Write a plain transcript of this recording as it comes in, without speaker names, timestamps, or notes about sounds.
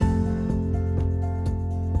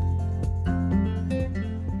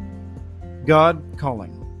God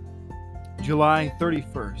Calling, July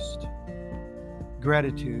 31st.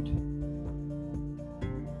 Gratitude.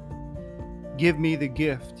 Give me the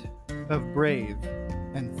gift of brave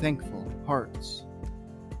and thankful hearts.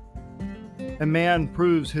 A man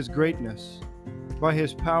proves his greatness by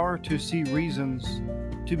his power to see reasons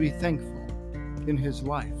to be thankful in his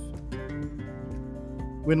life.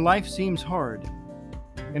 When life seems hard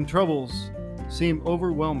and troubles seem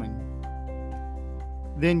overwhelming,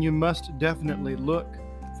 then you must definitely look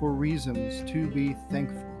for reasons to be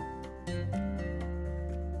thankful.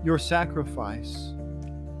 Your sacrifice,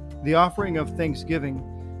 the offering of thanksgiving,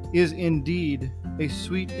 is indeed a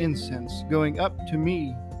sweet incense going up to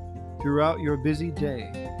me throughout your busy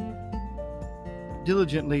day.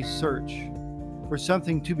 Diligently search for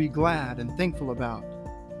something to be glad and thankful about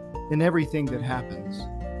in everything that happens,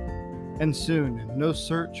 and soon no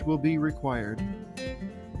search will be required.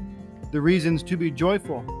 The reasons to be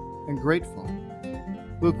joyful and grateful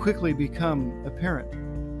will quickly become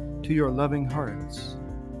apparent to your loving hearts.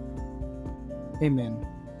 Amen.